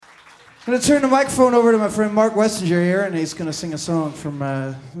I'm going to turn the microphone over to my friend Mark Wessinger here, and he's going to sing a song from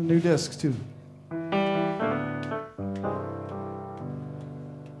the new disc, too.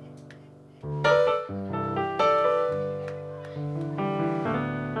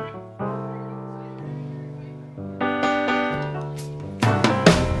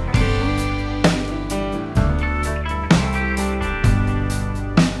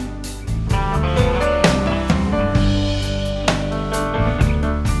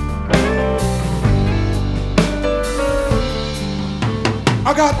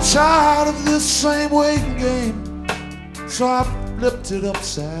 I got tired of this same waiting game, so I flipped it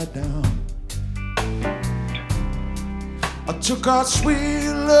upside down. I took our sweet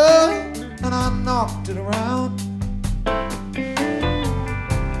love and I knocked it around.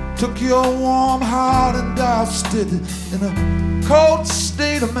 Took your warm heart and doused it in a cold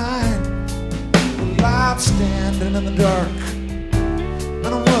state of mind. Well, I'm standing in the dark and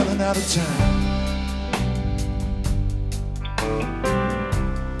I'm running out of time.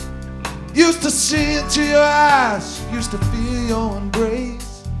 Used to see into your eyes, used to feel your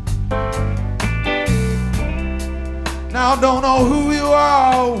embrace. Now I don't know who you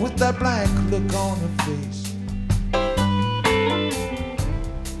are with that blank look on your face.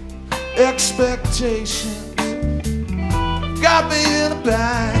 Expectations got me in a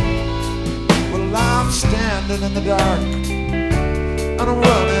bind. Well, I'm standing in the dark and I'm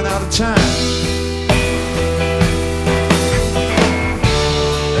running out of time.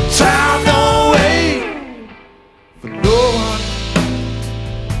 Time don't wait for no one.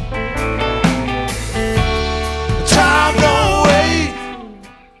 Time don't wait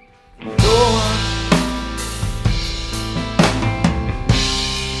for no one.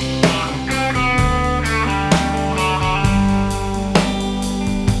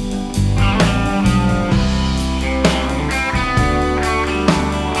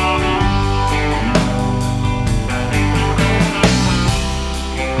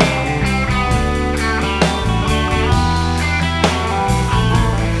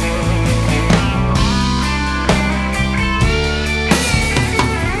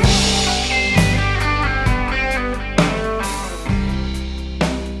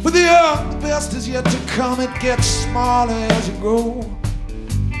 The best is yet to come, it gets smaller as you grow.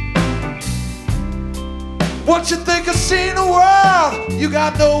 Once you think you've seen the world, you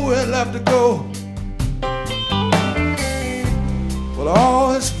got nowhere left to go. Well, I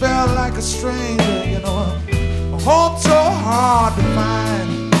always felt like a stranger, you know, a home so hard to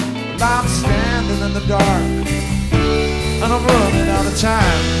find. Well, I'm standing in the dark and I'm running out of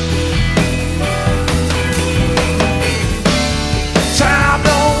time. Time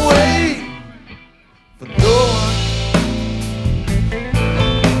don't wait for no one.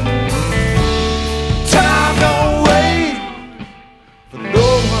 Time don't wait for no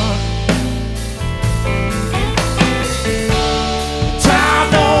one. Time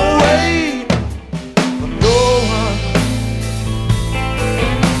don't wait for no one.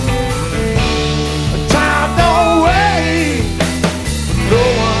 Time don't wait for no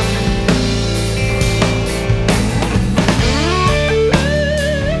one.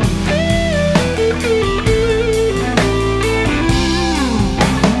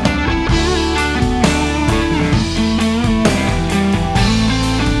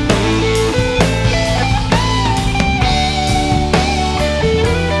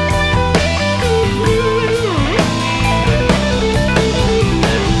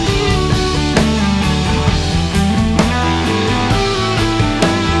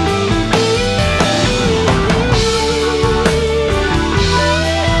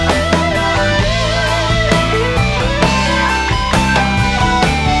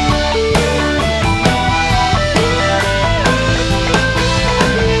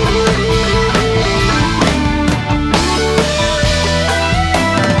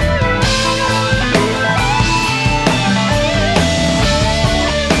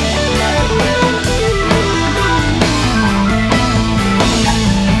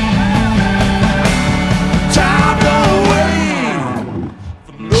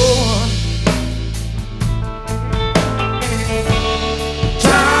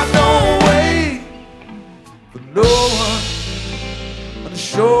 No one, and the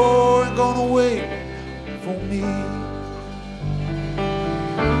show ain't gonna wait for me.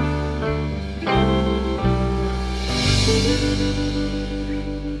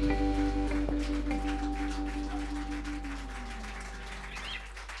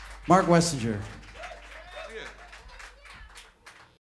 Mark Wessinger.